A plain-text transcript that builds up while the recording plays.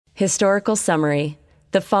Historical summary.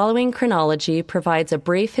 The following chronology provides a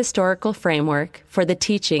brief historical framework for the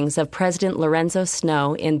teachings of President Lorenzo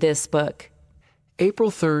Snow in this book.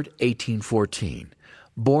 April 3, 1814.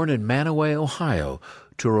 Born in Manaway, Ohio,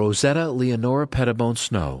 to Rosetta Leonora Pettibone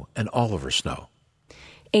Snow and Oliver Snow.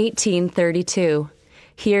 1832.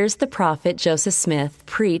 Hears the prophet Joseph Smith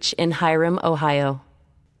preach in Hiram, Ohio.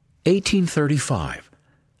 1835.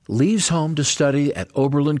 Leaves home to study at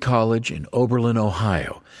Oberlin College in Oberlin,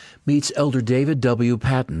 Ohio. Meets Elder David W.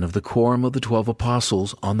 Patton of the Quorum of the 12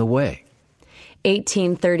 Apostles on the way.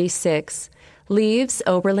 1836. Leaves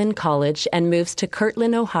Oberlin College and moves to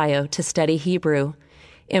Kirtland, Ohio to study Hebrew.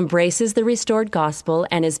 Embraces the restored gospel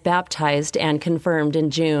and is baptized and confirmed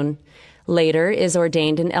in June. Later is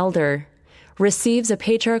ordained an elder. Receives a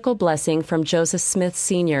patriarchal blessing from Joseph Smith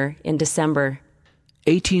Sr. in December.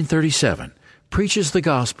 1837. Preaches the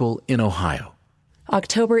gospel in Ohio.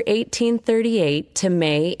 October 1838 to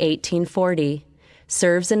May 1840.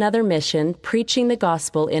 Serves another mission preaching the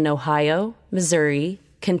gospel in Ohio, Missouri,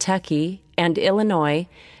 Kentucky, and Illinois,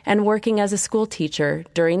 and working as a school teacher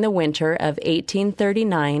during the winter of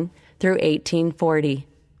 1839 through 1840.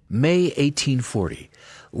 May 1840.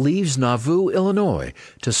 Leaves Nauvoo, Illinois,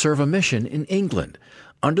 to serve a mission in England.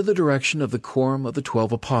 Under the direction of the Quorum of the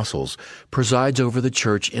 12 Apostles, presides over the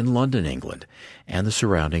church in London, England, and the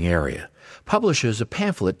surrounding area. Publishes a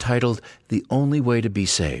pamphlet titled The Only Way to Be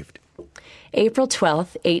Saved. April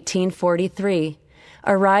 12, 1843.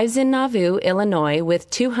 Arrives in Nauvoo, Illinois with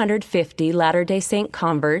 250 Latter-day Saint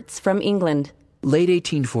converts from England. Late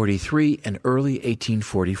 1843 and early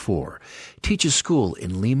 1844. Teaches school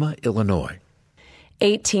in Lima, Illinois.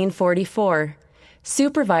 1844.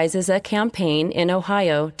 Supervises a campaign in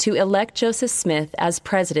Ohio to elect Joseph Smith as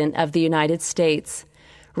President of the United States.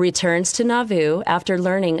 Returns to Nauvoo after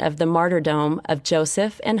learning of the martyrdom of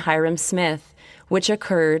Joseph and Hiram Smith, which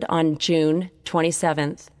occurred on June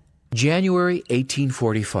 27th. January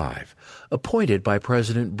 1845. Appointed by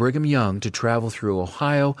President Brigham Young to travel through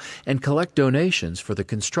Ohio and collect donations for the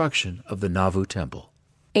construction of the Nauvoo Temple.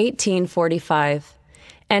 1845.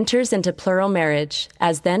 Enters into plural marriage,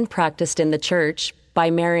 as then practiced in the church, by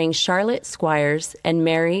marrying Charlotte Squires and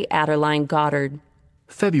Mary Adeline Goddard.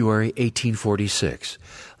 February 1846.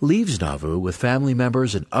 Leaves Nauvoo with family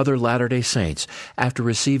members and other Latter-day Saints after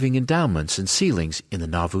receiving endowments and sealings in the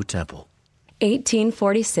Nauvoo Temple.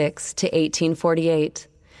 1846 to 1848.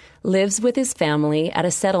 Lives with his family at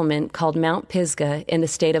a settlement called Mount Pisgah in the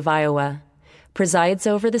state of Iowa. Presides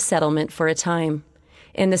over the settlement for a time.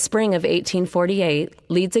 In the spring of 1848,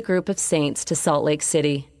 leads a group of saints to Salt Lake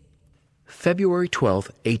City. February 12,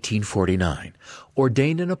 1849.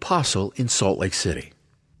 Ordained an apostle in Salt Lake City.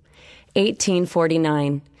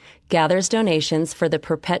 1849. Gathers donations for the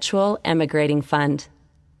Perpetual Emigrating Fund.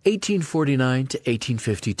 1849 to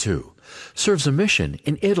 1852. Serves a mission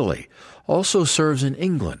in Italy. Also serves in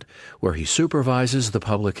England, where he supervises the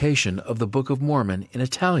publication of the Book of Mormon in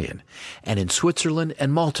Italian, and in Switzerland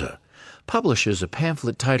and Malta. Publishes a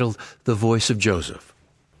pamphlet titled The Voice of Joseph.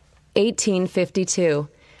 1852.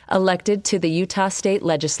 Elected to the Utah State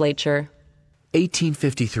Legislature.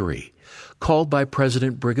 1853. Called by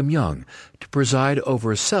President Brigham Young to preside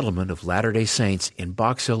over a settlement of Latter-day Saints in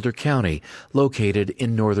Box Elder County, located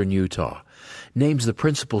in northern Utah. Names the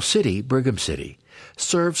principal city Brigham City.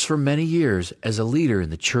 Serves for many years as a leader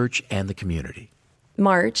in the church and the community.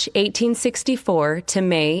 March 1864 to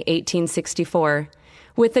May 1864.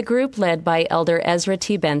 With a group led by Elder Ezra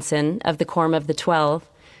T. Benson of the Quorum of the 12,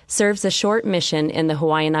 serves a short mission in the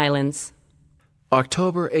Hawaiian Islands.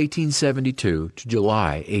 October 1872 to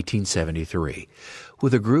July 1873,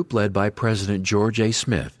 with a group led by President George A.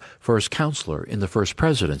 Smith, first counselor in the First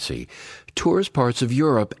Presidency, tours parts of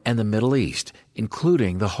Europe and the Middle East,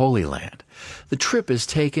 including the Holy Land. The trip is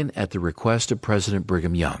taken at the request of President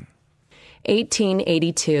Brigham Young.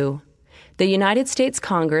 1882. The United States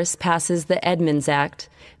Congress passes the Edmunds Act,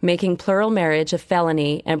 making plural marriage a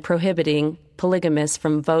felony and prohibiting polygamists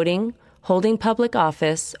from voting, holding public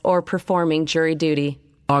office, or performing jury duty.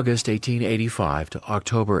 August 1885 to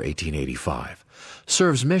October 1885.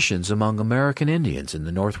 Serves missions among American Indians in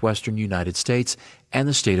the northwestern United States and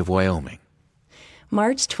the state of Wyoming.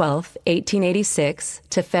 March 12, 1886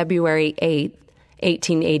 to February 8,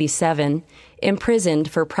 1887, imprisoned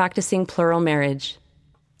for practicing plural marriage.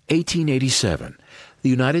 1887. The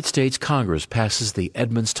United States Congress passes the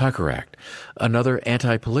Edmunds-Tucker Act, another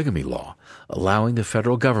anti-polygamy law, allowing the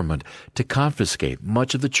federal government to confiscate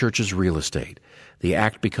much of the church's real estate. The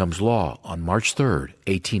act becomes law on March 3,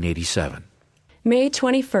 1887. May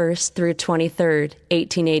 21st through 23rd,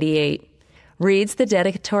 1888. Reads the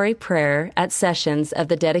dedicatory prayer at sessions of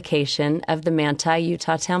the dedication of the Manti,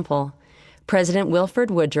 Utah Temple. President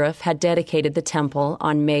Wilford Woodruff had dedicated the temple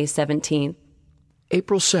on May 17th.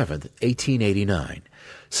 April 7, 1889.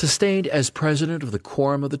 Sustained as President of the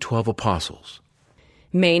Quorum of the 12 Apostles.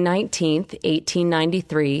 May 19,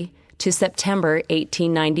 1893 to September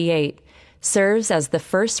 1898. Serves as the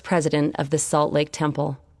first president of the Salt Lake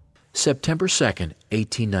Temple. September 2,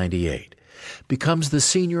 1898. Becomes the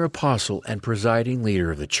senior apostle and presiding leader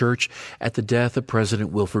of the church at the death of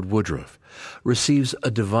President Wilford Woodruff. Receives a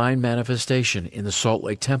divine manifestation in the Salt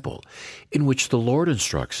Lake Temple, in which the Lord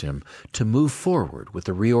instructs him to move forward with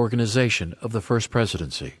the reorganization of the First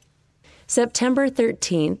Presidency. September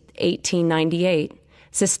 13, 1898.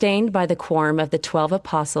 Sustained by the Quorum of the 12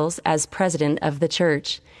 Apostles as president of the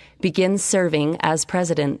church. Begins serving as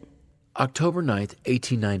president. October 9,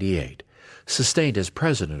 1898. Sustained as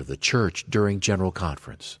president of the church during General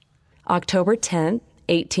Conference. October 10,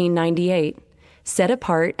 1898. Set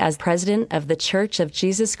apart as president of the Church of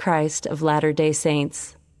Jesus Christ of Latter-day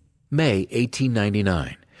Saints. May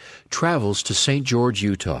 1899. Travels to St. George,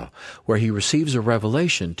 Utah, where he receives a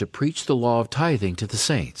revelation to preach the law of tithing to the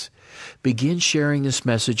saints. Begins sharing this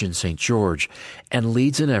message in St. George and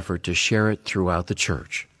leads an effort to share it throughout the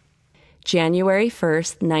church. January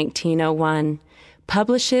 1st, 1901.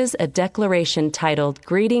 Publishes a declaration titled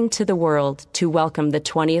Greeting to the World to Welcome the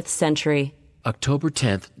 20th Century. October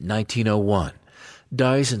 10th, 1901.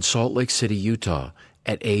 Dies in Salt Lake City, Utah,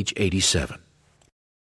 at age 87.